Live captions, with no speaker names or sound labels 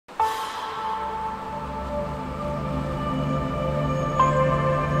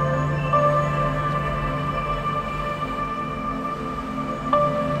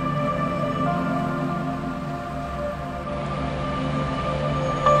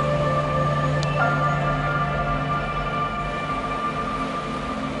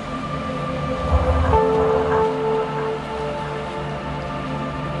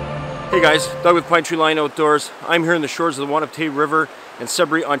Hey guys, Doug with Pinetree Line Outdoors. I'm here in the shores of the Wanapitei River in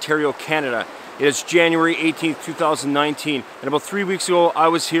Sudbury, Ontario, Canada. It is January 18th, 2019, and about 3 weeks ago I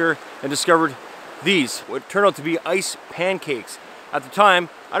was here and discovered these, what turned out to be ice pancakes. At the time,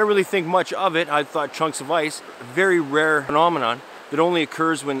 I didn't really think much of it. I thought chunks of ice, a very rare phenomenon that only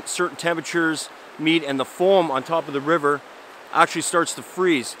occurs when certain temperatures meet and the foam on top of the river actually starts to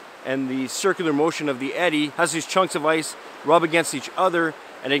freeze, and the circular motion of the eddy has these chunks of ice rub against each other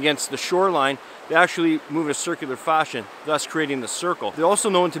and against the shoreline. They actually move in a circular fashion, thus creating the circle. They're also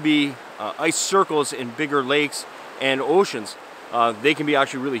known to be ice circles in bigger lakes and oceans. They can be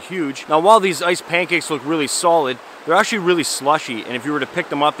actually really huge. Now, while these ice pancakes look really solid, they're actually really slushy, and if you were to pick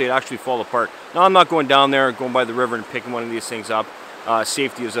them up, they'd actually fall apart. Now, I'm not going down there, going by the river and picking one of these things up.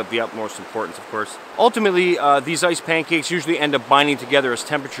 Safety is of the utmost importance, of course. Ultimately, these ice pancakes usually end up binding together as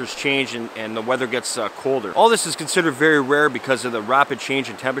temperatures change and the weather gets colder. All this is considered very rare because of the rapid change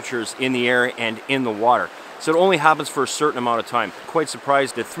in temperatures in the air and in the water. So it only happens for a certain amount of time. Quite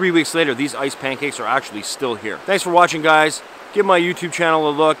surprised that 3 weeks later, these ice pancakes are actually still here. Thanks for watching, guys. Give my YouTube channel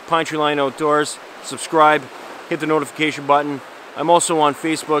a look, Pinetree Line Outdoors. Subscribe, hit the notification button. I'm also on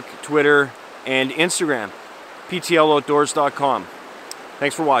Facebook, Twitter, and Instagram, ptloutdoors.com.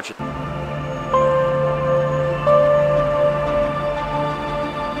 Thanks for watching.